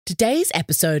Today's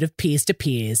episode of Peers to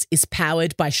Peers is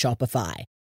powered by Shopify,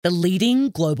 the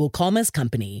leading global commerce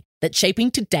company that's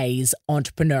shaping today's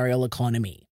entrepreneurial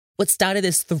economy. What started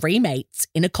as three mates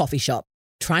in a coffee shop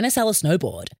trying to sell a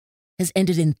snowboard has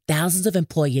ended in thousands of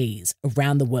employees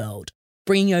around the world,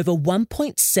 bringing over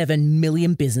 1.7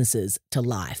 million businesses to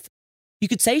life. You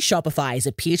could say Shopify is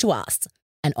a peer to us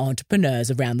and entrepreneurs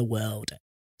around the world.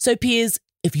 So peers,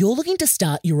 if you're looking to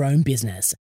start your own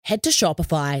business, head to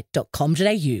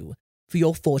shopify.com.au for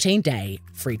your 14-day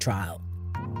free trial.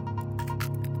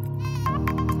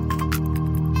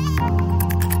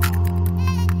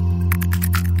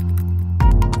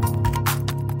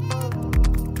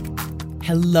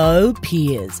 Hello,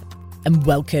 peers, and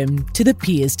welcome to the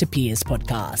Peers to Peers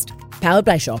podcast, powered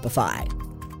by Shopify.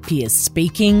 Peers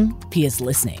speaking, peers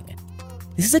listening.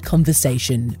 This is a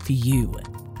conversation for you.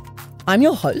 I'm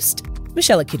your host,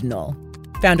 Michelle Kidnall,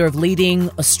 founder of leading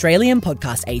Australian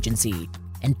podcast agency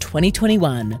and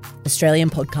 2021 Australian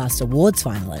Podcast Awards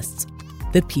finalists,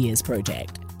 The Peers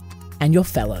Project, and your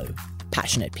fellow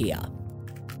passionate peer.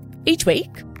 Each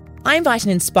week, I invite an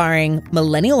inspiring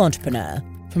millennial entrepreneur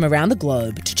from around the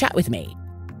globe to chat with me.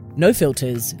 No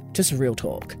filters, just real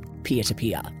talk, peer to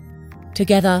peer.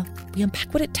 Together, we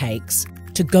unpack what it takes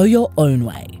to go your own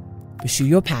way, pursue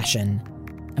your passion,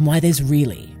 and why there's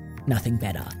really nothing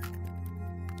better.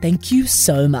 Thank you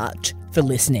so much for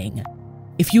listening.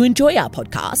 If you enjoy our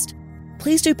podcast,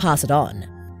 please do pass it on.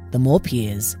 The more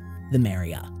peers, the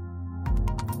merrier.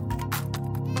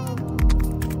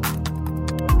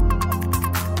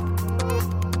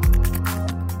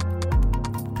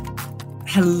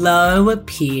 Hello,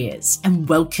 peers, and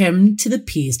welcome to the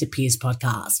Peers to Peers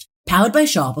podcast, powered by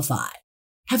Shopify.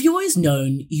 Have you always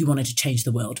known you wanted to change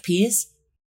the world, peers?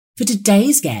 For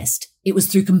today's guest, it was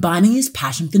through combining his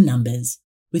passion for numbers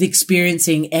with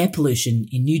experiencing air pollution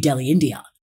in New Delhi, India,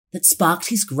 that sparked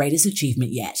his greatest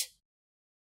achievement yet.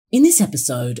 In this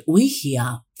episode, we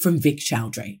hear from Vic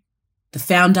Chowdhury, the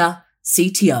founder,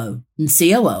 CTO, and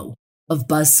COO of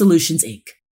Buzz Solutions Inc.,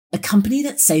 a company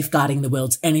that's safeguarding the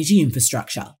world's energy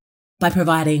infrastructure by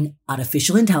providing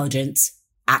artificial intelligence,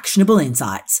 actionable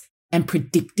insights, and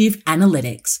predictive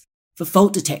analytics for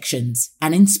fault detections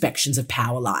and inspections of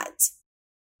power lines.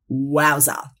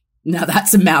 Wowza. Now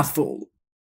that's a mouthful.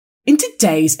 In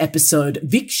today's episode,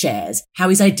 Vic shares how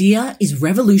his idea is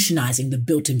revolutionizing the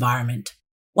built environment,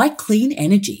 why clean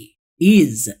energy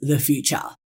is the future,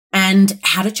 and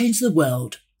how to change the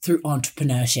world through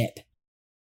entrepreneurship.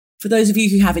 For those of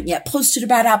you who haven't yet posted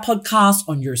about our podcast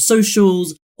on your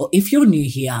socials, or if you're new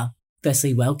here,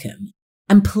 firstly, welcome.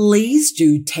 And please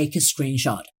do take a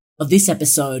screenshot of this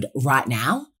episode right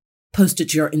now, post it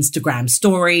to your Instagram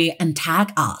story, and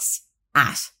tag us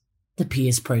at The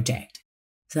Peers Project,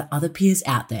 so that other peers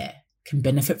out there can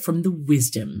benefit from the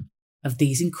wisdom of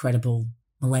these incredible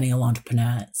millennial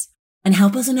entrepreneurs and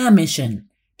help us in our mission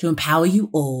to empower you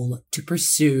all to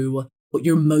pursue what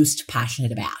you're most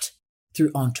passionate about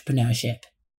through entrepreneurship.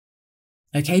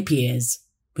 Okay, peers,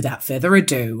 without further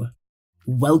ado,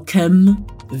 welcome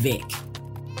Vic.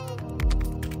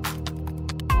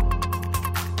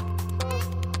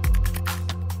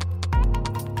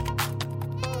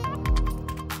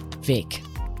 Vic,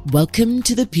 welcome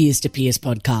to the Peers to Peers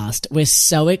podcast. We're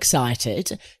so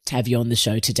excited to have you on the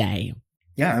show today.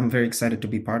 Yeah, I'm very excited to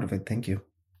be part of it. Thank you.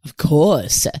 Of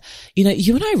course. You know,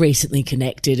 you and I recently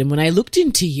connected, and when I looked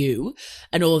into you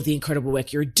and all of the incredible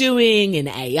work you're doing in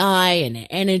AI and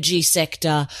energy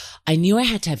sector, I knew I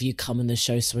had to have you come on the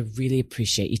show. So I really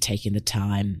appreciate you taking the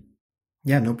time.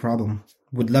 Yeah, no problem.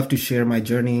 Would love to share my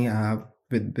journey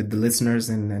with the listeners,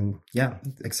 and yeah,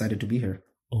 excited to be here.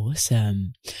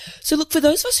 Awesome. So look, for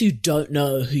those of us who don't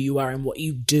know who you are and what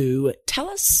you do, tell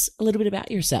us a little bit about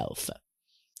yourself.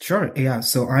 Sure. Yeah.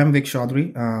 So I'm Vic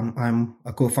Chowdhury. I'm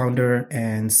a co-founder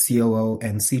and COO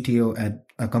and CTO at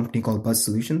a company called Buzz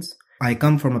Solutions. I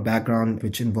come from a background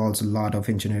which involves a lot of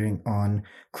engineering on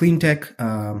clean tech,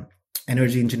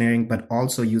 energy engineering, but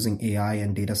also using AI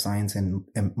and data science and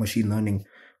machine learning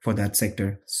for that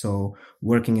sector. So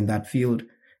working in that field.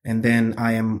 And then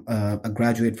I am a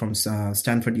graduate from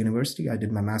Stanford University. I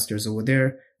did my master's over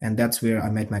there, and that's where I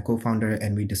met my co-founder,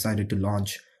 and we decided to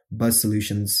launch Buzz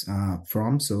Solutions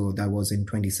So that was in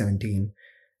 2017.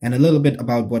 And a little bit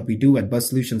about what we do at Buzz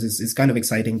Solutions is kind of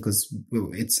exciting because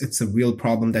it's a real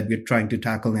problem that we're trying to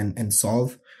tackle and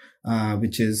solve,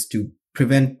 which is to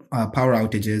prevent power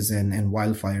outages and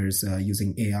wildfires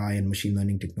using AI and machine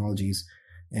learning technologies,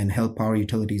 and help power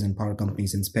utilities and power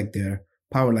companies inspect their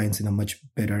power lines in a much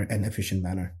better and efficient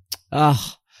manner.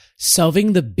 Oh,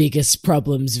 Solving the biggest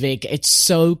problems, Vic. It's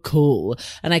so cool.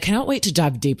 And I cannot wait to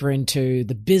dive deeper into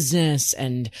the business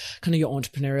and kind of your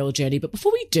entrepreneurial journey. But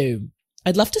before we do,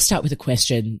 I'd love to start with a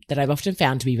question that I've often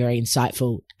found to be very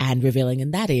insightful and revealing.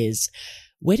 And that is,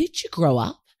 where did you grow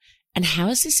up and how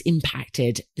has this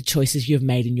impacted the choices you've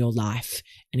made in your life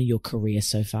and in your career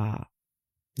so far?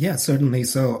 Yeah, certainly.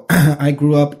 So I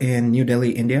grew up in New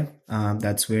Delhi, India.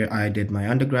 That's where I did my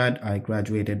undergrad. I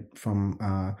graduated from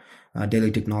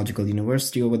Delhi Technological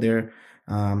University over there.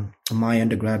 My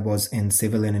undergrad was in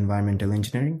civil and environmental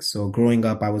engineering. So growing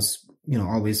up, I was,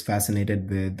 always fascinated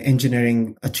with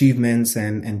engineering achievements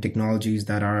and technologies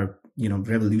that are,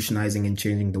 revolutionizing and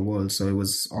changing the world. So it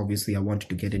was obviously I wanted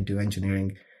to get into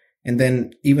engineering. And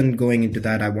then even going into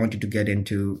that, I wanted to get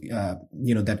into,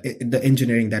 the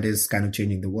engineering that is kind of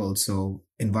changing the world. So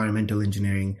environmental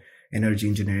engineering, energy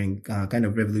engineering, kind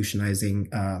of revolutionizing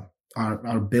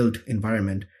our built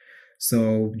environment.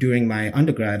 So during my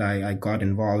undergrad, I got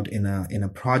involved in a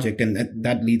project, and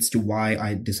that leads to why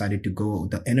I decided to go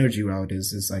the energy route.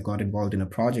 Is I got involved in a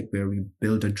project where we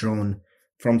built a drone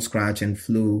from scratch and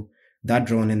flew that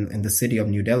drone in the city of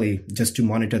New Delhi just to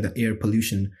monitor the air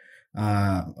pollution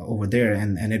over there,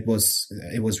 and it was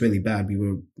really bad. We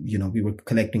were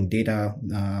collecting data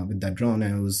with that drone,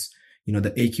 and it was, the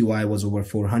AQI was over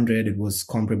 400. It was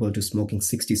comparable to smoking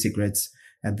 60 cigarettes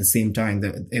at the same time.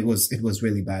 That it was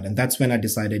really bad. And that's when I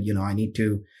decided, I need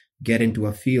to get into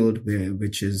a field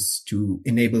which is to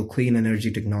enable clean energy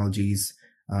technologies,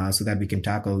 so that we can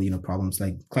tackle, problems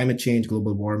like climate change,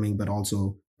 global warming, but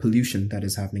also pollution that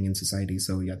is happening in society.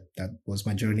 So yeah, that was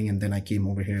my journey. And then I came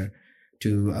over here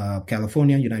to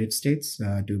California, United States,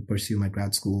 to pursue my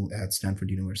grad school at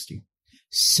Stanford University.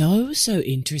 So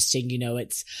interesting.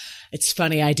 It's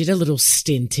funny. I did a little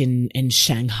stint in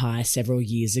Shanghai several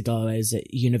years ago as a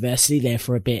university there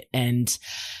for a bit, and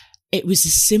it was a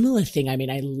similar thing. I mean,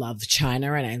 I love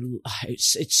China and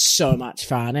it's so much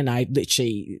fun. And I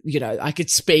literally, I could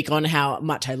speak on how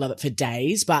much I love it for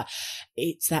days, but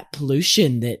it's that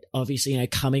pollution that obviously,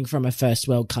 coming from a first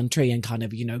world country and kind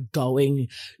of, going,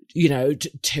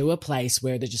 to a place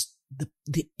where they're just,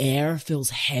 the air feels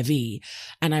heavy.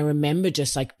 And I remember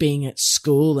just like being at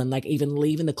school and like even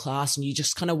leaving the class and you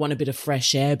just kind of want a bit of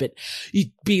fresh air, but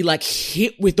you'd be like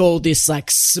hit with all this like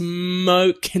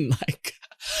smoke and like,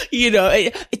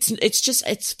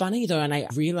 it's funny though. And I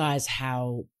realize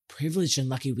how privileged and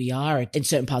lucky we are in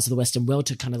certain parts of the Western world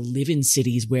to kind of live in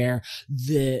cities where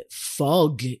the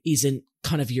fog isn't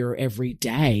kind of your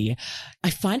everyday. I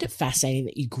find it fascinating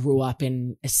that you grew up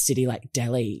in a city like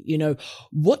Delhi.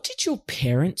 What did your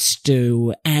parents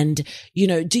do? And,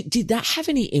 did that have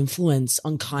any influence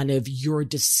on kind of your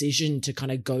decision to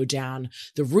kind of go down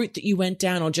the route that you went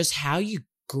down, or just how you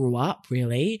grew up,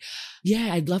 really?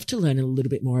 Yeah, I'd love to learn a little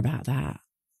bit more about that.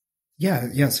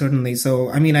 Yeah, certainly. So,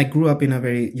 I mean, I grew up in a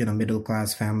very, middle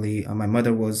class family. My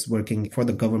mother was working for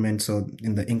the government, so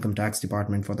in the income tax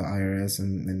department for the IRS,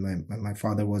 and my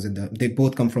father was they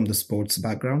both come from the sports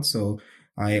background. So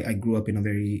I grew up in a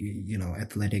very,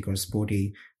 athletic or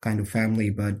sporty kind of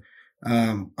family. But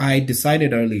I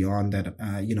decided early on that,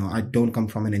 I don't come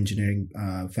from an engineering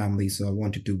family. So I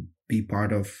wanted to be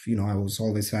part of, I was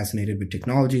always fascinated with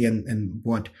technology and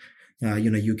what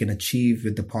you can achieve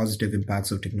with the positive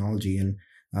impacts of technology. And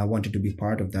I wanted to be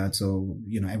part of that. So,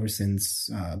 ever since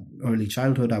early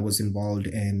childhood, I was involved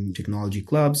in technology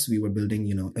clubs. We were building,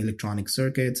 electronic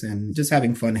circuits and just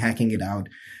having fun hacking it out.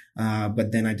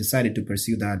 But then I decided to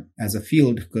pursue that as a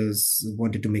field because I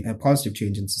wanted to make a positive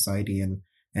change in society.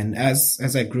 And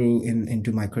as I grew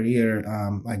into my career,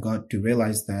 I got to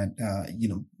realize that,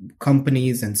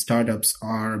 companies and startups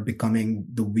are becoming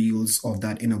the wheels of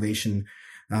that innovation,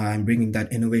 and bringing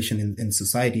that innovation in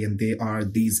society. And they are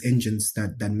these engines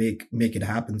that make it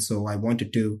happen. So I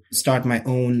wanted to start my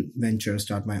own venture,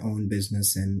 start my own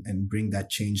business and bring that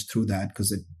change through that,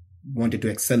 because it wanted to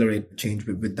accelerate change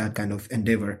with that kind of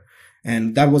endeavor.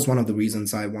 And that was one of the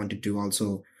reasons I wanted to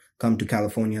also come to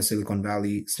California, Silicon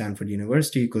Valley, Stanford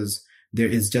University, because there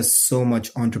is just so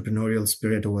much entrepreneurial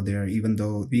spirit over there, even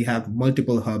though we have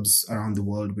multiple hubs around the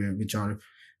world which are,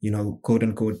 quote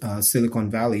unquote,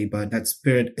 Silicon Valley, but that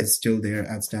spirit is still there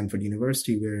at Stanford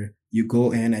University, where you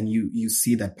go in and you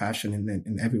see that passion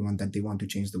in everyone, that they want to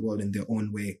change the world in their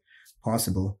own way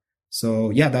possible.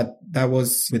 So yeah, that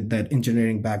was with that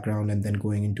engineering background, and then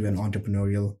going into an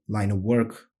entrepreneurial line of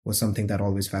work was something that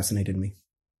always fascinated me.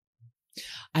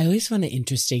 I always find it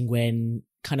interesting when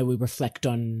kind of we reflect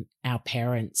on our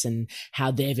parents and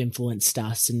how they've influenced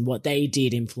us and what they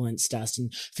did influenced us.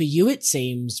 And for you, it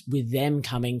seems with them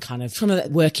coming kind of from a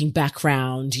working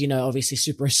background, you know, obviously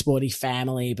super sporty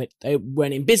family, but they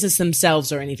weren't in business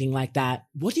themselves or anything like that.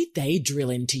 What did they drill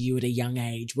into you at a young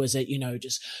age? Was it, you know,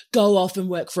 just go off and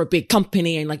work for a big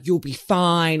company and like, you'll be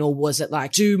fine? Or was it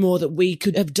like, do more that we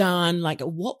could have done? Like,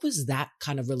 what was that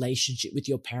kind of relationship with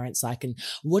your parents like? And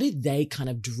what did they kind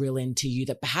of drill into you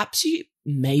that perhaps you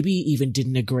maybe even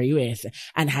didn't agree with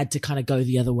and had to kind of go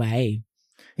the other way?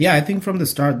 Yeah, I think from the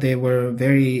start, they were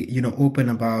very, open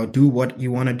about do what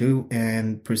you want to do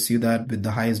and pursue that with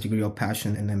the highest degree of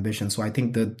passion and ambition. So I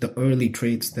think the early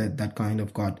traits that kind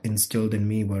of got instilled in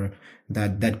me were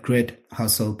that grit,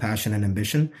 hustle, passion, and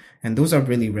ambition. And those are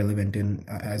really relevant in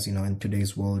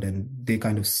today's world. And they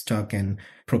kind of stuck and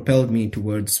propelled me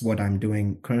towards what I'm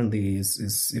doing currently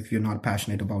is if you're not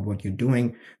passionate about what you're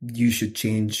doing, you should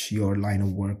change your line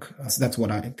of work. So that's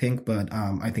what I think. But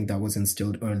I think that was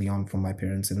instilled early on from my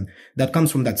parents. And that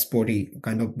comes from that sporty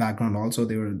kind of background also.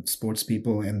 They were sports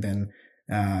people, and then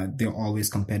they're always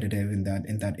competitive in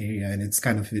that area. And it's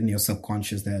kind of in your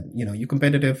subconscious that, you're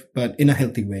competitive, but in a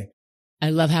healthy way. I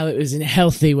love how it was in a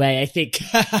healthy way. I think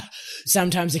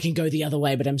sometimes it can go the other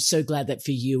way, but I'm so glad that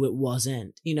for you it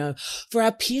wasn't. For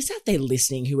our peers out there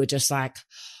listening who are just like,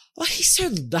 oh, he's so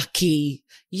lucky.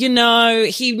 He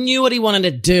knew what he wanted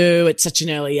to do at such an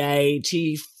early age.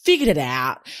 He figured it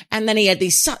out. And then he had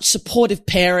these such supportive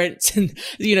parents and,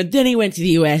 then he went to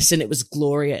the US and it was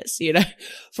glorious,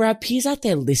 For our peers out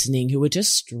there listening who are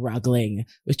just struggling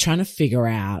with trying to figure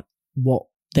out what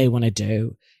they want to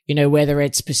do, whether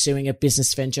it's pursuing a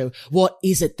business venture, what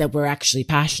is it that we're actually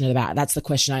passionate about? That's the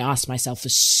question I asked myself for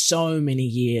so many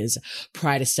years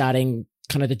prior to starting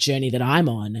kind of the journey that I'm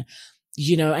on,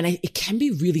 and it can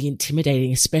be really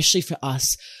intimidating, especially for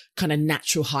us kind of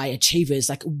natural high achievers.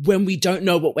 Like when we don't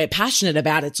know what we're passionate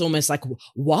about, it's almost like,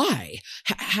 why?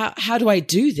 How do I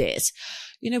do this?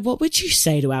 What would you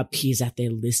say to our peers out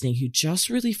there listening who just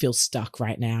really feel stuck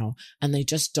right now and they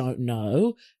just don't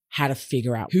know how to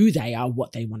figure out who they are,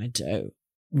 what they want to do?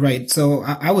 Right. So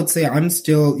I would say I'm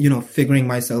still, figuring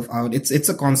myself out. It's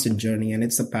a constant journey and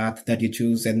it's a path that you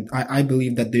choose. And I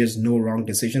believe that there's no wrong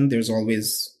decision. There's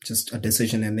always just a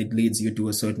decision and it leads you to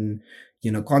a certain,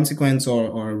 consequence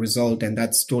or result. And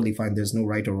that's totally fine. There's no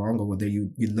right or wrong, or whether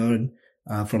you learn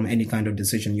from any kind of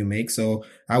decision you make. So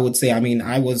I would say,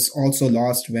 I was also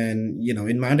lost when,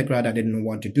 in my undergrad, I didn't know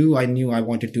what to do. I knew I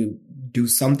wanted to do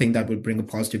something that would bring a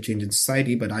positive change in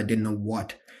society, but I didn't know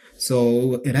what.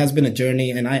 So it has been a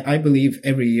journey, and I believe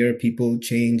every year people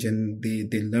change and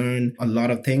they learn a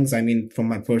lot of things. From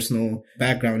my personal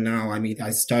background now, I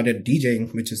started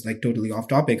DJing, which is like totally off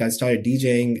topic. I started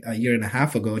DJing a year and a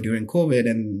half ago during COVID,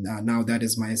 and now that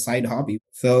is my side hobby.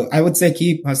 So I would say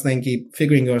keep hustling, keep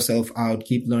figuring yourself out,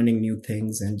 keep learning new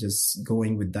things and just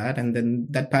going with that. And then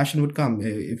that passion would come.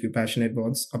 If you're passionate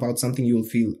about something, you will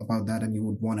feel about that and you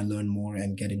would want to learn more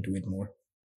and get into it more.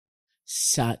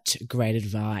 Such great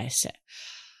advice.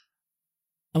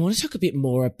 I want to talk a bit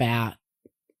more about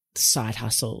side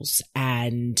hustles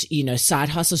and, side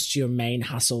hustles to your main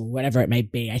hustle, whatever it may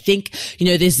be. I think,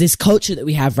 there's this culture that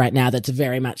we have right now that's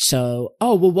very much so,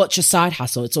 oh, well, what's your side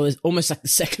hustle? It's always almost like the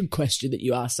second question that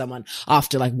you ask someone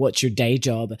after like, what's your day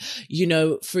job?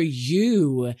 For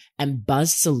you and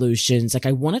Buzz Solutions, like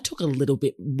I want to talk a little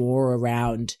bit more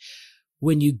around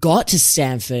when you got to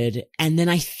Stanford, and then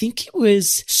I think it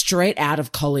was straight out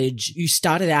of college, you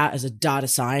started out as a data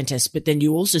scientist, but then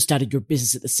you also started your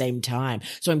business at the same time.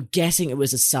 So I'm guessing it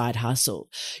was a side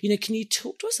hustle. Can you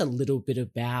talk to us a little bit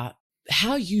about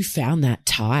how you found that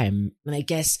time? And I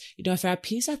guess, for our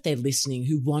peers out there listening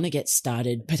who want to get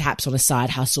started perhaps on a side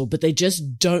hustle, but they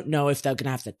just don't know if they're going to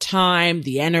have the time,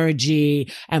 the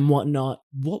energy and whatnot,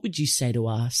 what would you say to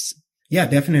us? Yeah,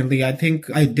 definitely. I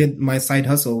think I did my side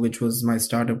hustle, which was my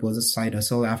startup was a side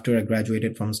hustle. After I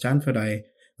graduated from Stanford, I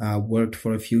worked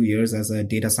for a few years as a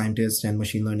data scientist and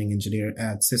machine learning engineer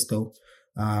at Cisco.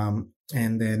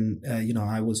 And then,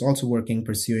 I was also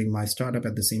pursuing my startup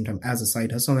at the same time as a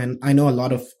side hustle. And I know a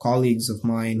lot of colleagues of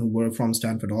mine who were from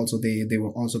Stanford also, they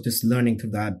were also just learning through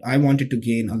that. I wanted to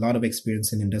gain a lot of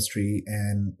experience in industry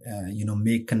and,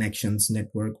 make connections,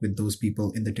 network with those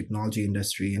people in the technology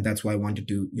industry. And that's why I wanted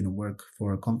to, work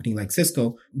for a company like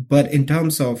Cisco. But in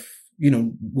terms of,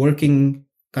 working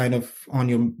kind of on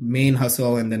your main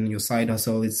hustle and then your side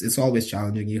hustle, it's always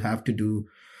challenging. You have to do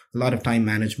a lot of time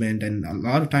management, and a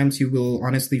lot of times you will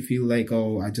honestly feel like,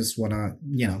 oh, I just want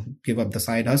to, give up the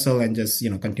side hustle and just,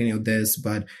 continue this.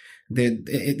 But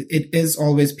it is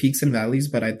always peaks and valleys,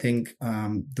 but I think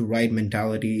the right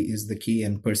mentality is the key,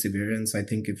 and perseverance. I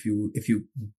think if you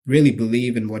really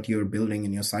believe in what you're building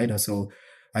in your side hustle,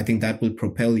 I think that will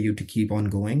propel you to keep on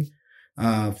going.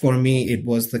 For me, it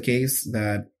was the case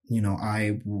that,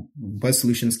 Buzz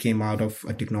Solutions came out of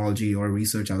a technology or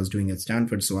research I was doing at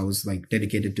Stanford. So I was like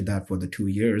dedicated to that for the 2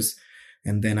 years.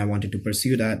 And then I wanted to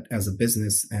pursue that as a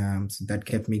business. So that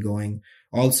kept me going.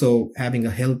 Also, having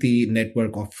a healthy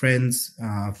network of friends,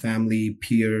 family,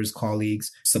 peers,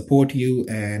 colleagues support you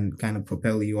and kind of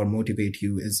propel you or motivate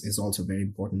you is also very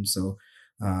important. So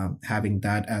having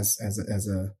that as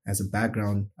a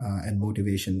background and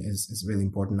motivation is really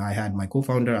important. I had my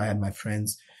co-founder, I had my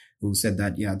friends who said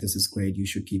that, yeah, this is great, you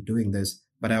should keep doing this.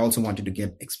 But I also wanted to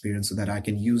get experience so that I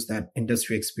can use that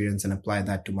industry experience and apply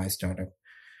that to my startup.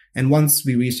 And once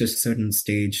we reached a certain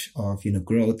stage of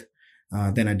growth,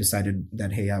 then I decided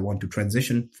that, hey, I want to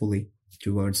transition fully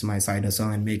towards my side hustle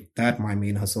and make that my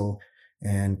main hustle,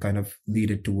 and kind of lead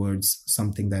it towards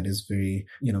something that is very,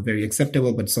 very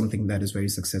acceptable, but something that is very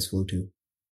successful too.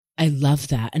 I love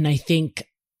that. And I think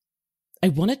I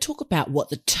want to talk about what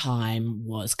the time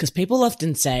was, because people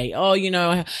often say,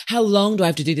 oh, how long do I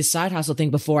have to do this side hustle thing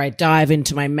before I dive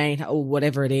into my main or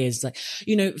whatever it is? Like,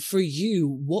 for you,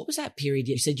 what was that period?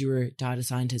 You said you were a data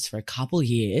scientist for a couple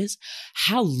years.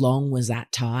 How long was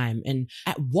that time? And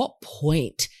at what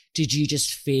point did you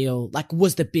just feel like,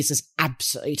 was the business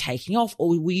absolutely taking off,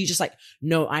 or were you just like,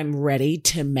 no, I'm ready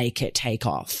to make it take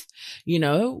off?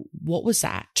 What was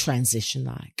that transition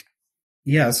like?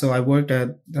 Yeah, so I worked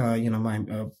at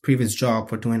my previous job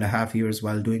for 2.5 years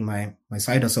while doing my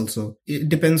side hustle. So it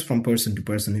depends from person to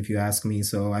person, if you ask me.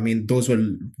 So I mean, those were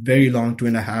very long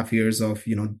 2.5 years of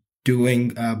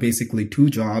doing basically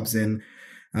 2 jobs, and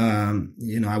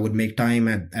I would make time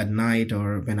at night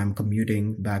or when I'm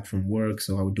commuting back from work.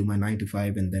 So I would do my 9 to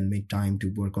 5 and then make time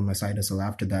to work on my side hustle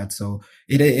after that. So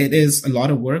it is a lot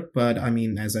of work, but I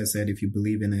mean, as I said, if you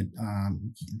believe in it,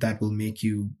 that will make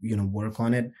you work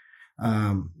on it.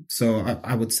 So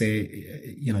I would say,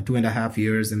 2.5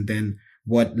 years. And then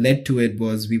what led to it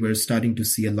was we were starting to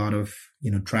see a lot of,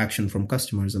 traction from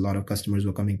customers. A lot of customers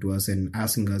were coming to us and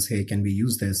asking us, hey, can we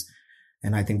use this?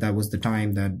 And I think that was the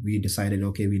time that we decided,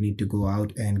 okay, we need to go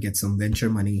out and get some venture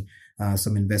money,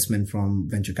 some investment from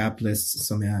venture capitalists,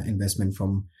 some investment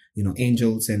from,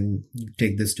 angels, and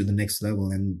take this to the next level.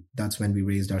 And that's when we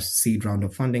raised our seed round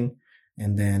of funding.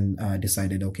 And then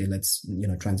decided, okay, let's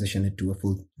transition it to a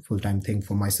full-time thing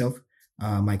for myself.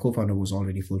 My co-founder was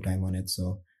already full-time on it,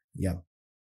 so yeah.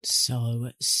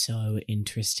 So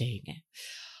interesting.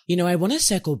 I want to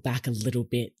circle back a little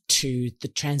bit to the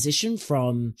transition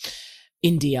from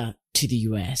India to the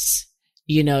US.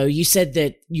 You said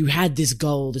that you had this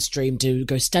goal, this dream to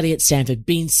go study at Stanford,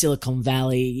 be in Silicon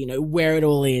Valley, where it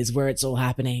all is, where it's all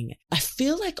happening. I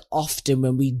feel like often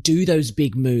when we do those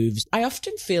big moves, I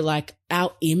often feel like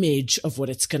our image of what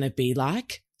it's going to be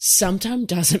like sometimes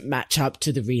doesn't match up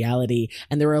to the reality.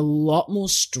 And there are a lot more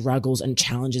struggles and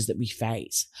challenges that we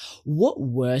face. What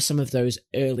were some of those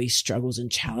early struggles and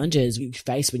challenges you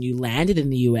faced when you landed in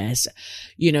the US?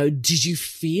 Did you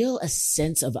feel a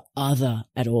sense of other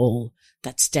at all?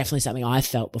 That's definitely something I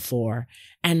felt before.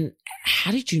 And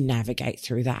how did you navigate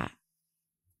through that?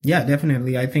 Yeah,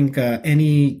 definitely. I think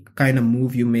any kind of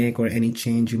move you make or any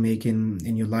change you make in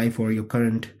your life or your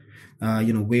current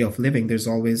way of living, there's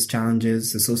always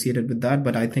challenges associated with that.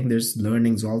 But I think there's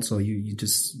learnings also. You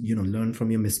just, learn from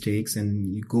your mistakes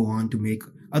and you go on to make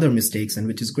other mistakes, and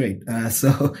which is great.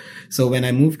 So when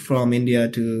I moved from India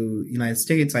to United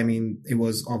States, I mean, it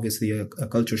was obviously a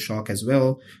culture shock as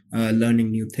well. Learning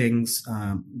new things,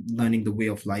 learning the way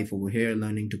of life over here,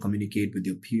 learning to communicate with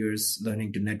your peers,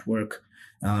 learning to network,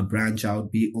 branch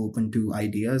out, be open to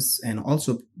ideas, and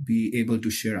also be able to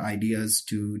share ideas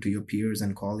to your peers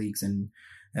and colleagues and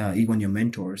even your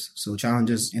mentors. So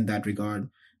challenges in that regard,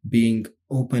 being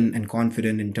open and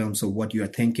confident in terms of what you are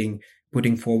thinking,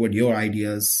 putting forward your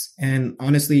ideas, and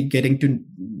honestly getting to,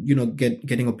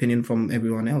 getting opinion from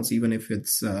everyone else, even if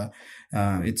it's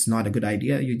not a good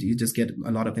idea. You just get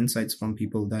a lot of insights from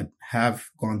people that have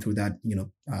gone through that,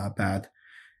 path.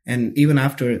 And even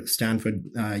after Stanford,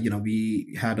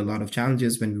 we had a lot of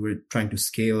challenges when we were trying to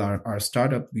scale our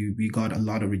startup. We got a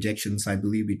lot of rejections. I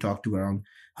believe we talked to around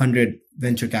 100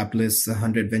 venture capitalists,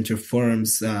 100 venture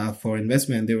firms for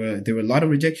investment. There were a lot of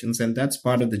rejections, and that's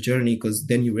part of the journey, because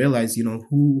then you realize,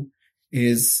 who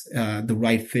is the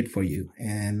right fit for you,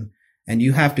 and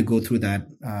you have to go through that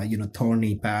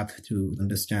thorny path to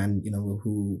understand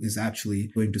who is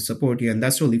actually going to support you, and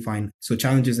that's really fine. So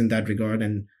challenges in that regard,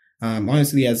 and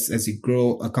Honestly, as you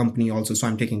grow a company also, so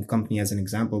I'm taking a company as an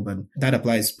example, but that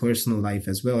applies personal life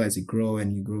as well. As you grow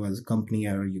and you grow as a company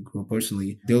or you grow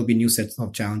personally, there will be new sets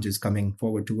of challenges coming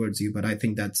forward towards you. But I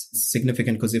think that's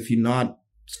significant because if you're not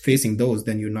facing those,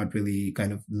 then you're not really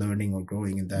kind of learning or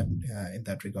growing in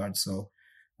that regard. So,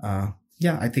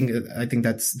 yeah, I think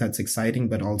that's exciting,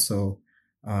 but also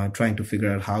trying to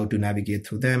figure out how to navigate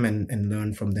through them and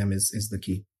learn from them is the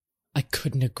key. I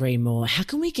couldn't agree more. How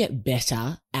can we get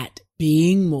better at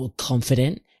being more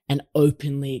confident and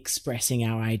openly expressing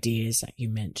our ideas like you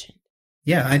mentioned?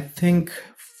 Yeah, I think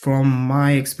from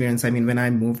my experience, I mean, when I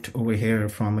moved over here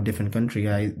from a different country,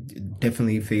 I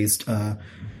definitely faced, a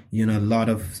lot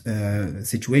of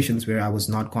situations where I was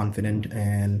not confident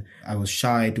and I was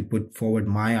shy to put forward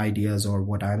my ideas or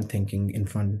what I'm thinking in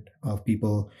front of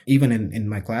people. Even in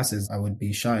my classes, I would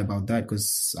be shy about that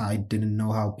because I didn't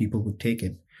know how people would take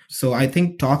it. So I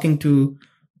think talking to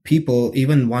people,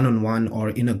 even one-on-one or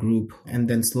in a group, and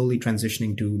then slowly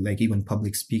transitioning to like even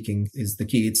public speaking is the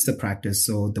key. It's the practice.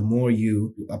 So the more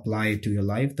you apply it to your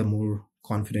life, the more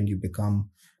confident you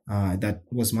become. That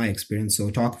was my experience.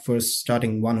 So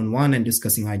starting one-on-one and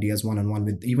discussing ideas one-on-one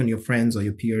with even your friends or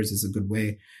your peers is a good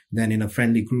way. Then in a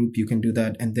friendly group, you can do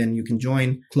that. And then you can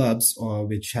join clubs or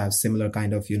which have similar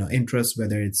kind of, interests,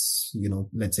 whether it's,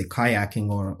 let's say kayaking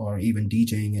or even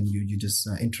DJing, and you just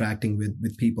interacting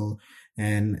with people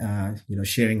and,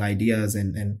 sharing ideas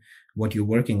and what you're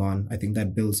working on. I think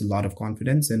that builds a lot of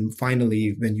confidence. And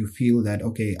finally, when you feel that,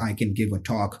 okay, I can give a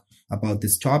talk about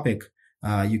this topic,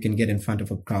 you can get in front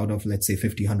of a crowd of, let's say,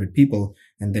 50, 100 people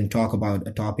and then talk about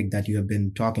a topic that you have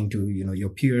been talking to, your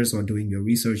peers or doing your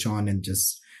research on and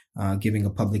just giving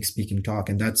a public speaking talk.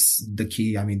 And that's the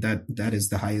key. I mean, that is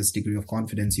the highest degree of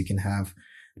confidence you can have,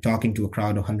 talking to a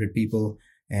crowd of 100 people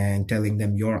and telling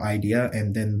them your idea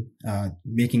and then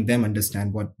making them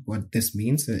understand what this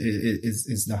means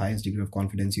is the highest degree of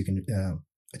confidence you can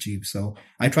achieve. So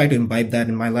I try to imbibe that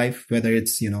in my life, whether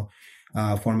it's,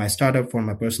 for my startup, for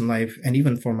my personal life, and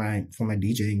even for my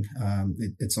DJing.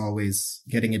 It's always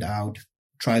getting it out,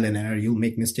 trial and error. You'll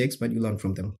make mistakes, but you learn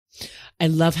from them. I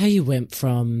love how you went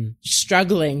from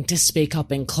struggling to speak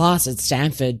up in class at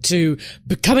Stanford to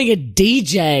becoming a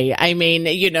DJ. I mean,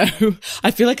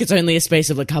 I feel like it's only a space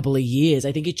of a couple of years.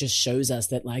 I think it just shows us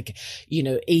that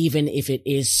even if it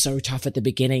is so tough at the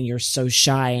beginning, you're so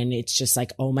shy and it's just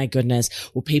like, oh my goodness,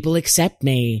 will people accept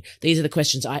me? These are the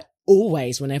questions I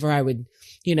always, whenever I would,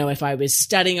 if I was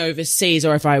studying overseas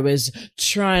or if I was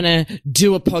trying to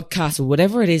do a podcast or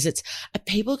whatever it is, are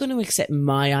people going to accept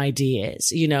my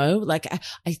ideas?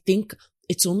 I think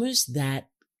it's almost that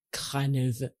kind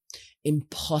of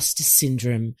imposter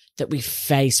syndrome that we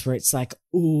face where it's like,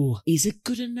 oh, is it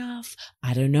good enough?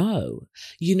 I don't know.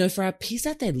 For our peers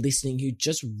out there listening who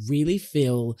just really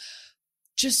feel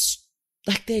just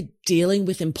like they're dealing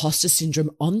with imposter syndrome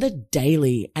on the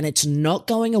daily and it's not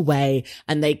going away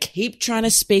and they keep trying to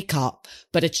speak up,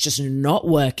 but it's just not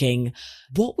working.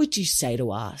 What would you say to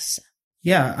us?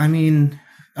 Yeah, I mean,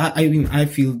 I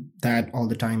feel that all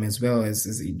the time as well as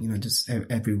just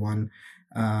everyone.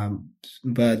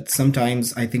 But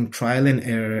sometimes I think trial and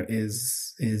error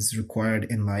is required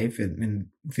in life in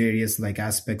various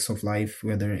aspects of life,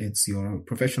 whether it's your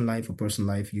professional life or personal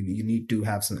life. You need to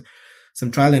have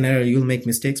some trial and error. You'll make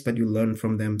mistakes, but you'll learn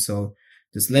from them. So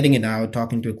just letting it out,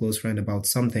 talking to a close friend about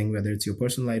something, whether it's your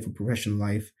personal life or professional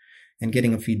life, and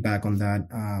getting a feedback on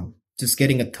that. Just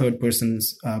getting a third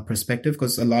person's perspective,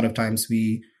 because a lot of times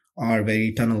we are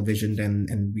very tunnel visioned and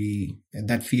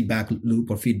that feedback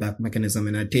loop or feedback mechanism.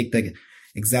 And I take the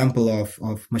example of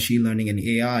machine learning and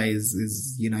AI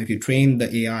is, if you train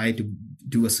the AI to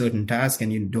do a certain task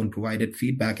and you don't provide it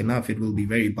feedback enough, it will be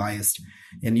very biased.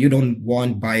 And you don't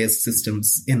want biased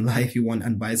systems in life. You want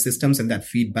unbiased systems, and that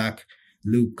feedback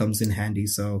loop comes in handy.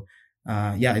 So,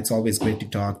 it's always great to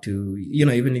talk to,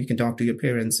 even if you can talk to your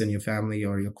parents and your family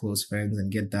or your close friends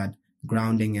and get that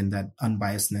grounding and that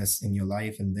unbiasedness in your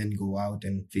life, and then go out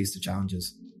and face the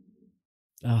challenges.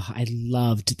 Oh, I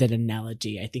loved that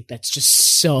analogy. I think that's just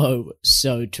so,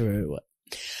 so true.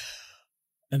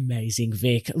 Amazing,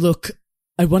 Vic. Look,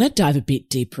 I want to dive a bit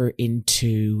deeper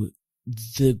into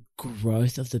the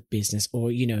growth of the business,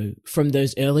 or, from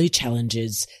those early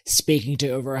challenges, speaking to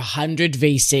over 100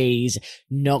 VCs,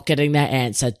 not getting that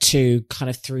answer, to kind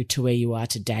of through to where you are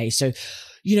today. So,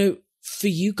 for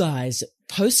you guys,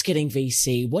 post getting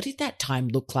VC, what did that time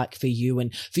look like for you?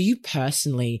 And for you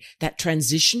personally, that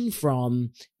transition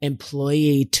from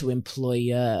employee to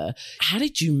employer, how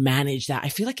did you manage that? I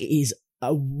feel like it is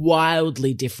a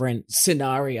wildly different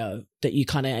scenario that you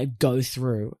kind of go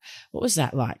through. What was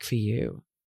that like for you?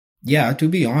 Yeah, to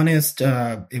be honest,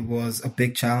 it was a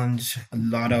big challenge, a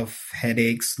lot of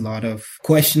headaches, a lot of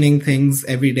questioning things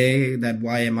every day that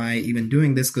why am I even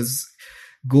doing this? Because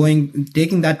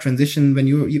taking that transition when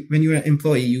when you're an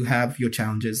employee, you have your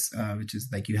challenges, which is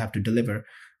like you have to deliver.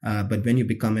 But when you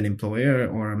become an employer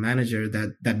or a manager,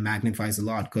 that magnifies a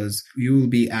lot because you will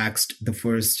be axed the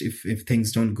first if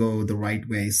things don't go the right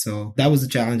way. So that was a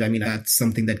challenge. I mean, that's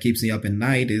something that keeps me up at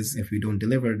night is if we don't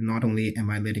deliver, not only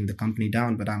am I letting the company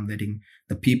down, but I'm letting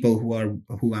the people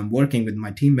who I'm working with,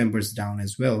 my team members, down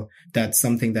as well. That's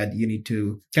something that you need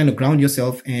to kind of ground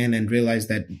yourself in and realize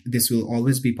that this will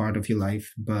always be part of your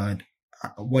life. But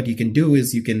what you can do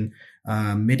is you can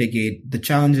mitigate the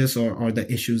challenges or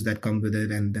the issues that come with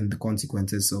it and then the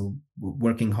consequences. So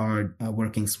working hard,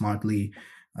 working smartly,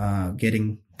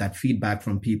 getting that feedback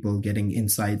from people, getting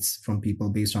insights from people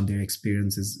based on their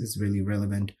experiences is really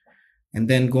relevant. And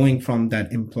then going from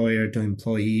that employer to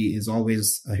employee is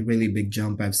always a really big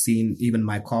jump. I've seen even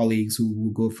my colleagues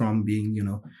who go from being,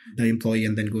 the employee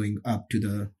and then going up to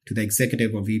the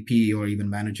executive or VP or even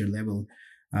manager level.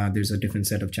 There's a different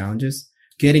set of challenges.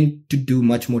 Getting to do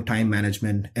much more time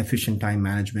management, efficient time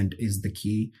management is the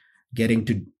key. Getting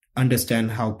to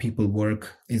understand how people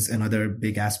work is another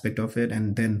big aspect of it.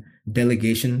 And then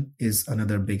delegation is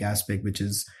another big aspect, which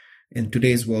is in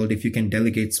today's world, if you can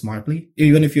delegate smartly,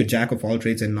 even if you're jack of all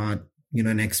trades and not,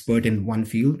 an expert in one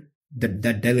field,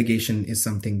 that delegation is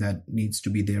something that needs to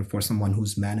be there for someone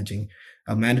who's managing.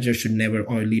 A manager should never,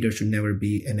 or a leader should never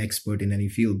be an expert in any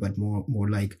field, but more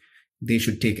like they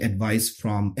should take advice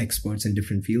from experts in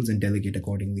different fields and delegate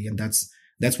accordingly. And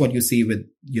that's what you see with,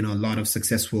 a lot of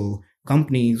successful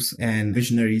companies and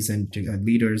visionaries and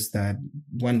leaders, that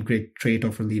one great trait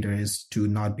of a leader is to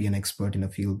not be an expert in a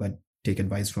field, but take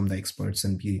advice from the experts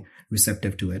and be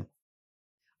receptive to it.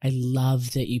 I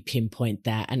love that you pinpoint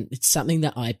that. And it's something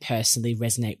that I personally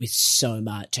resonate with so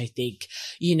much. I think,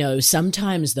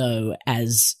 sometimes though,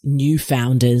 as new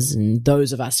founders and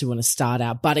those of us who want to start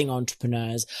out budding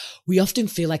entrepreneurs, we often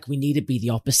feel like we need to be the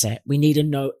opposite. We need to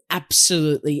know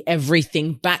absolutely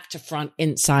everything back to front,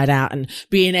 inside out, and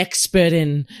be an expert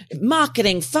in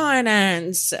marketing,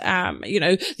 finance,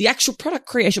 the actual product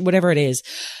creation, whatever it is.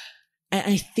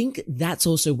 And I think that's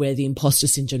also where the imposter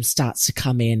syndrome starts to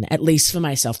come in. At least for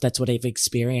myself, that's what I've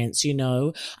experienced.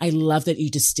 I love that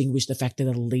you distinguish the fact that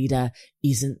a leader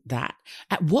isn't that.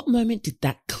 At what moment did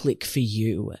that click for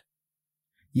you?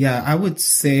 Yeah, I would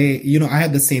say, I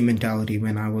had the same mentality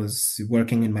when I was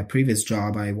working in my previous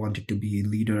job. I wanted to be a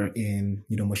leader in,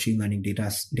 machine learning,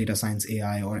 data science,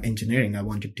 AI, or engineering. I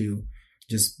wanted to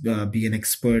just be an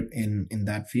expert in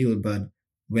that field. But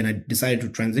when I decided to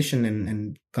transition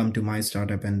and come to my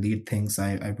startup and lead things,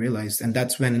 I realized, and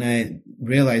that's when I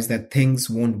realized that things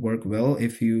won't work well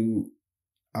if you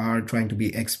are trying to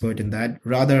be expert in that.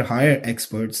 Rather hire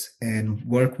experts and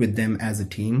work with them as a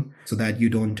team so that you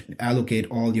don't allocate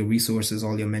all your resources,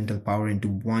 all your mental power into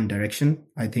one direction.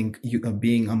 I think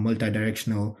being a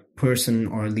multi-directional person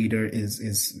or leader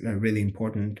is really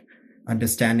important.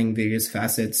 Understanding various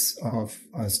facets of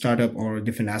a startup or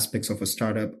different aspects of a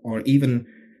startup, or even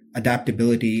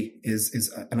adaptability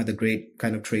is another great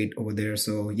kind of trait over there.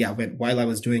 So yeah, while I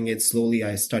was doing it slowly,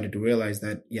 I started to realize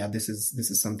that, yeah, this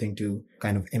is something to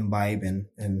kind of imbibe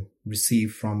and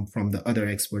receive from the other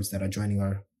experts that are joining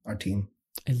our team.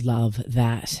 I love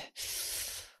that.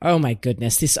 Oh my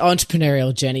goodness, this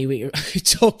entrepreneurial journey, we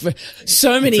talk for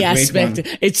so many aspects.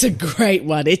 It's a great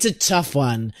one. It's a tough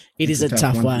one. It's a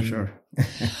tough one. For sure.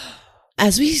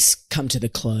 As we come to the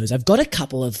close, I've got a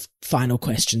couple of final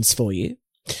questions for you.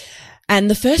 And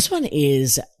the first one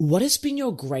is, what has been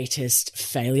your greatest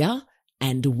failure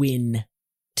and win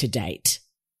to date?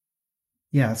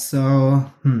 Yeah,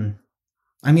 so,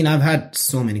 I mean, I've had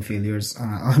so many failures,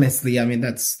 honestly. I mean,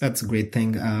 that's a great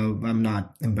thing. I'm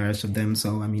not embarrassed of them.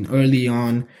 So, I mean, early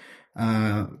on,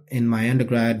 in my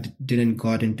undergrad, didn't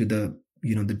got into the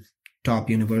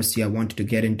top university I wanted to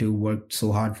get into, worked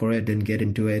so hard for it, didn't get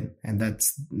into it. And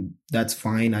that's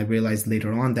fine. I realized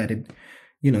later on that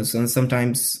so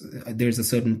sometimes there's a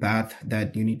certain path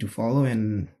that you need to follow,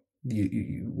 and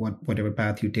whatever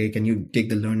path you take, and you take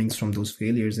the learnings from those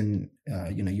failures and,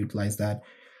 utilize that.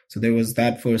 So there was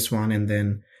that first one. And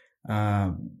then,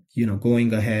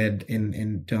 going ahead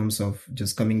in terms of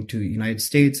just coming to United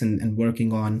States and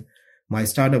working on my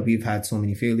startup, we've had so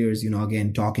many failures,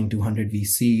 again, talking to 100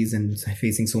 VCs and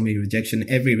facing so many rejection.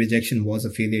 Every rejection was a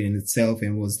failure in itself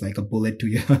and was like a bullet to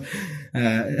you.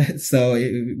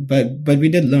 But we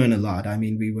did learn a lot. I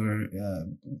mean, we were,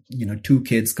 two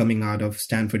kids coming out of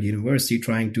Stanford University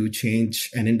trying to change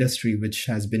an industry which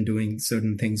has been doing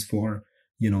certain things for,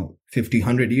 50,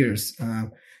 100 years.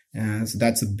 So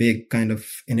that's a big kind of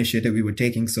initiative we were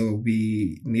taking. So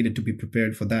we needed to be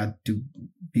prepared for that, to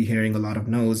be hearing a lot of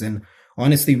no's. And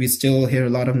honestly, we still hear a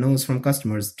lot of no's from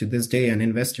customers to this day and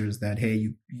investors that, hey,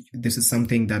 this is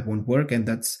something that won't work. And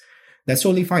that's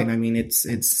totally fine. I mean, it's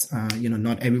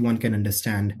not everyone can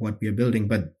understand what we are building,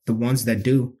 but the ones that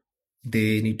do,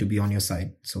 they need to be on your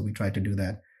side. So we try to do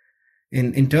that.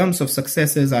 In terms of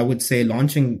successes, I would say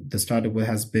launching the startup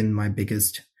has been my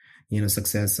biggest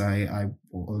success. I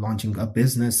launching a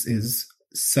business is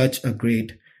such a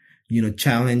great,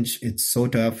 challenge. It's so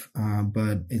tough,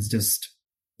 but it's just,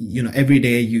 every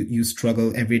day you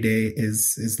struggle. Every day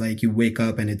is like you wake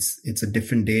up and it's a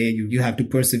different day. You have to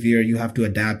persevere. You have to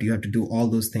adapt. You have to do all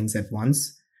those things at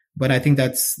once. But I think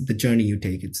that's the journey you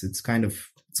take. It's kind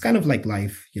of like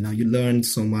life. You learn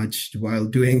so much while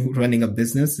running a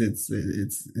business.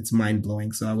 It's mind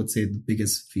blowing. So I would say the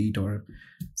biggest feat or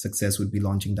success would be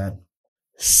launching that.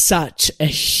 Such a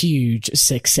huge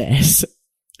success.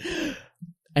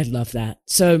 I love that.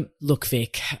 So look,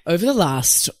 Vic, over the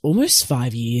last almost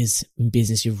 5 years in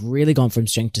business, you've really gone from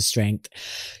strength to strength.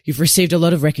 You've received a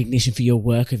lot of recognition for your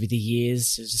work over the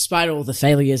years, despite all the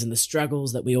failures and the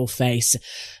struggles that we all face.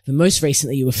 But most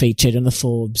recently, you were featured on the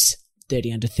Forbes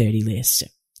 30 Under 30 list.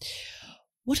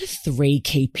 What are 3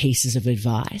 key pieces of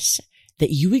advice that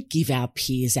you would give our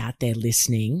peers out there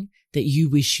listening that you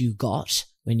wish you got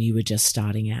when you were just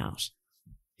starting out?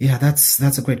 Yeah, that's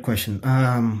a great question.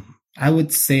 I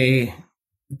would say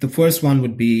the first one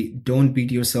would be, don't beat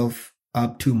yourself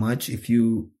up too much if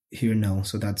you hear no.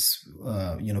 So that's,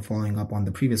 following up on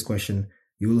the previous question,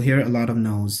 you will hear a lot of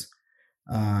no's,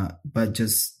 but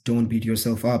just don't beat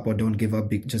yourself up or don't give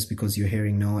up just because you're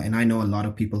hearing no. And I know a lot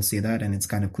of people say that and it's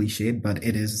kind of cliched, but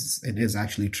it is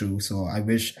actually true. So I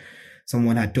wish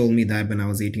someone had told me that when I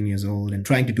was 18 years old and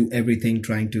trying to do everything,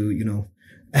 trying to,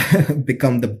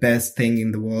 become the best thing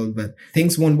in the world, but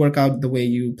things won't work out the way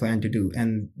you plan to do.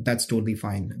 And that's totally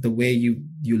fine. The way you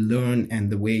learn and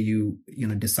the way you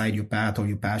decide your path or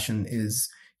your passion is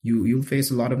you'll face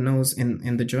a lot of no's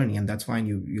in the journey, and that's fine.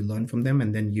 You learn from them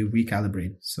and then you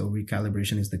recalibrate. So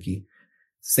recalibration is the key.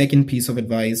 Second piece of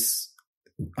advice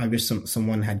I wish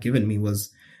someone had given me was,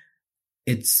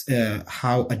 it's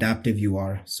how adaptive you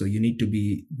are. So you need to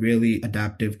be really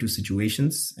adaptive to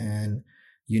situations, and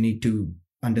you need to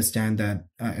understand that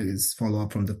is follow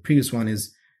up from the previous one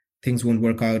is things won't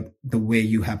work out the way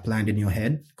you have planned in your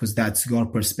head, because that's your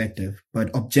perspective.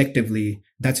 But objectively,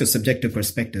 that's your subjective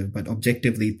perspective. But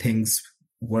objectively, things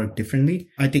work differently.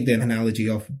 I take the analogy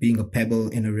of being a pebble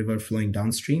in a river flowing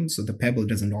downstream. So the pebble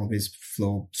doesn't always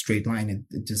flow straight line.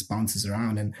 It just bounces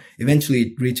around and eventually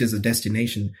it reaches a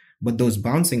destination. But those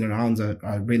bouncing arounds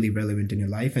are really relevant in your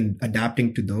life, and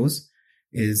adapting to those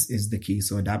is the key.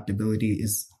 So adaptability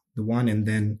is the one. And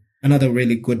then another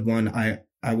really good one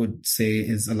I would say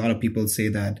is, a lot of people say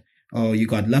that, oh, you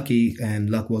got lucky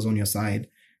and luck was on your side.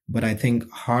 But I think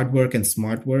hard work and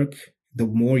smart work, the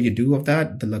more you do of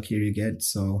that, the luckier you get.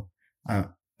 So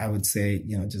I would say,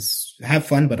 just have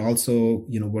fun, but also,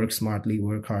 work smartly,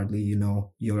 work hardly,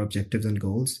 your objectives and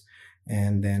goals.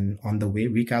 And then on the way,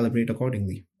 recalibrate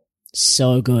accordingly.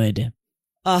 So good.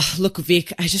 Look,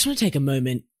 Vic, I just want to take a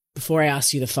moment before I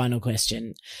ask you the final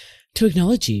question to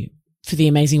acknowledge you for the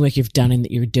amazing work you've done and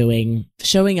that you're doing,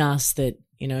 showing us that,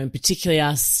 and particularly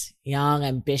us young,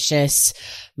 ambitious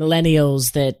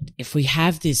millennials, that if we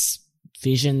have this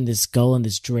vision, this goal and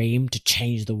this dream to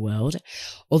change the world,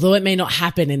 although it may not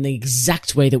happen in the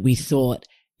exact way that we thought,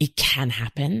 it can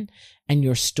happen. And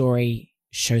your story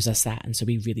shows us that. And so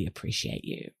we really appreciate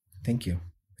you. Thank you.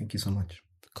 Thank you so much.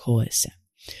 Of course.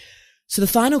 So the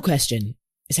final question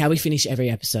is how we finish every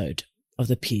episode of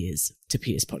the Peers to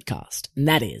Peers podcast. And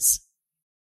that is,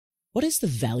 what is the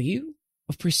value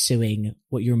of pursuing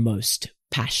what you're most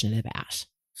passionate about?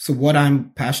 So what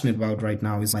I'm passionate about right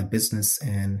now is my business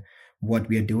and what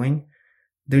we are doing.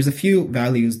 There's a few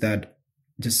values that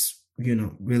just,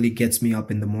 really gets me up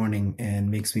in the morning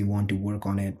and makes me want to work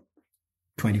on it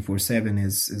 24/7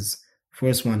 is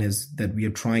first one is that we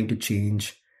are trying to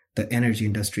change the energy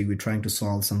industry. We're trying to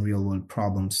solve some real world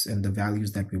problems, and the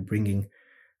values that we're bringing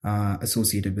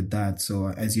associated with that. So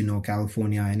as you know,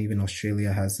 California and even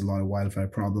Australia has a lot of wildfire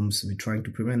problems. We're trying to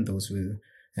prevent those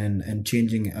and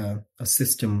changing a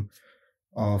system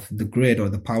of the grid or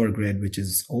the power grid, which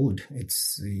is old.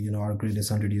 It's, our grid is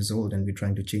 100 years old, and we're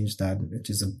trying to change that, which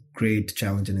is a great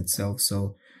challenge in itself.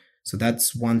 So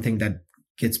that's one thing that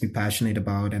gets me passionate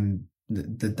about, and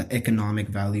the economic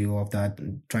value of that,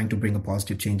 trying to bring a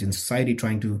positive change in society,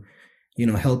 trying to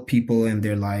help people in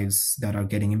their lives that are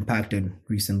getting impacted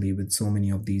recently with so many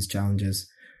of these challenges.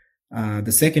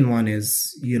 The second one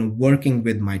is, working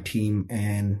with my team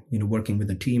and, working with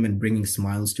the team and bringing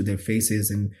smiles to their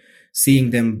faces and seeing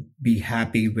them be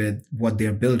happy with what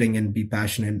they're building and be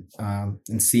passionate,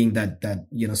 and seeing that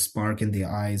spark in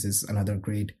their eyes is another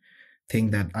great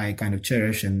thing that I kind of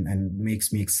cherish and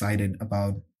makes me excited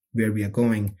about where we are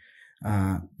going.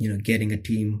 Getting a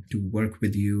team to work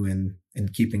with you and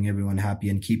keeping everyone happy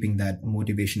and keeping that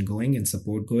motivation going and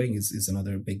support going is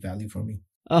another big value for me.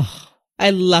 Oh, I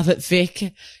love it, Vic.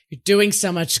 You're doing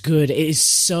so much good. It is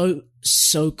so,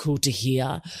 so cool to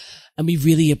hear. And we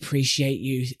really appreciate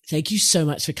you. Thank you so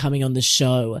much for coming on the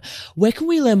show. Where can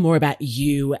we learn more about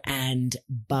you and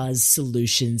Buzz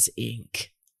Solutions, Inc.?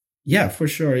 Yeah, for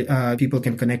sure. People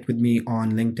can connect with me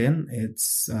on LinkedIn.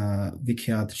 It's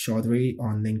Vikhyat Chaudhry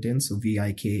on LinkedIn. So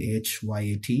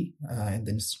Vikhyat, and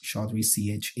then Chaudhry,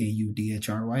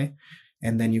 Chaudhry.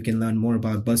 And then you can learn more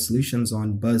about Buzz Solutions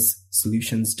on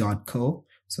buzzsolutions.co.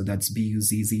 So that's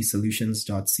BUZZ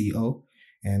solutions.co.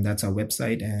 And that's our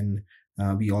website. And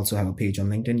we also have a page on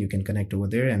LinkedIn. You can connect over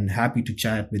there, and happy to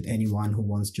chat with anyone who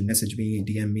wants to message me,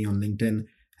 DM me on LinkedIn.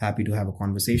 Happy to have a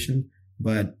conversation.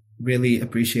 But really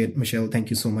appreciate, Michelle. Thank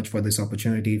you so much for this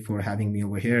opportunity, for having me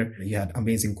over here. You had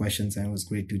amazing questions, and it was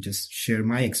great to just share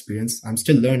my experience. I'm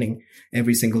still learning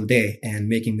every single day and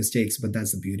making mistakes, but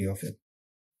that's the beauty of it.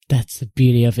 That's the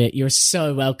beauty of it. You're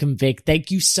so welcome, Vic. Thank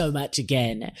you so much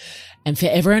again. And for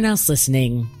everyone else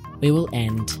listening, we will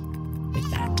end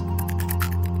with that.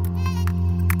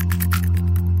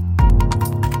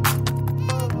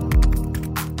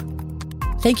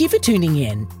 Thank you for tuning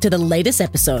in to the latest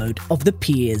episode of the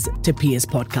Peers to Peers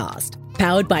podcast,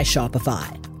 powered by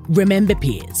Shopify. Remember,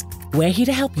 peers, we're here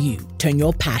to help you turn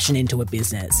your passion into a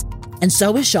business. And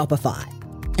so is Shopify.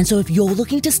 And so if you're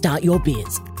looking to start your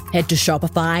biz, head to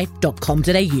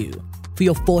shopify.com.au for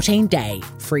your 14-day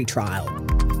free trial.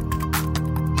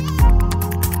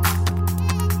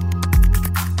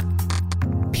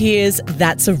 Peers,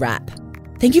 that's a wrap.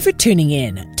 Thank you for tuning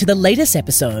in to the latest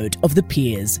episode of the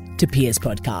Peers to Peers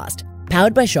podcast,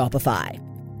 powered by Shopify.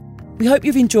 We hope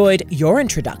you've enjoyed your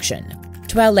introduction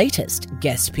to our latest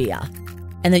guest peer,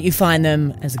 and that you find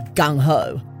them as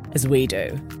gung-ho as we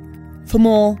do. For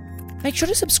more, make sure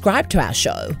to subscribe to our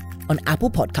show on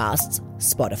Apple Podcasts,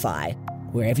 Spotify,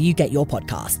 wherever you get your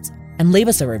podcasts, and leave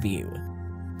us a review.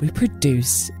 We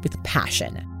produce with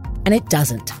passion, and it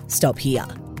doesn't stop here.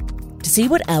 To see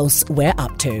what else we're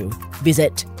up to,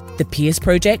 visit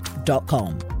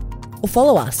thepeersproject.com or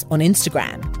follow us on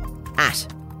Instagram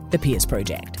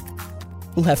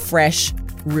 @thepeersproject. We'll have fresh,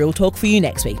 real talk for you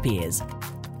next week, peers.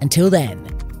 Until then,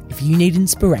 if you need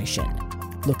inspiration,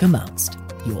 look amongst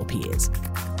your peers.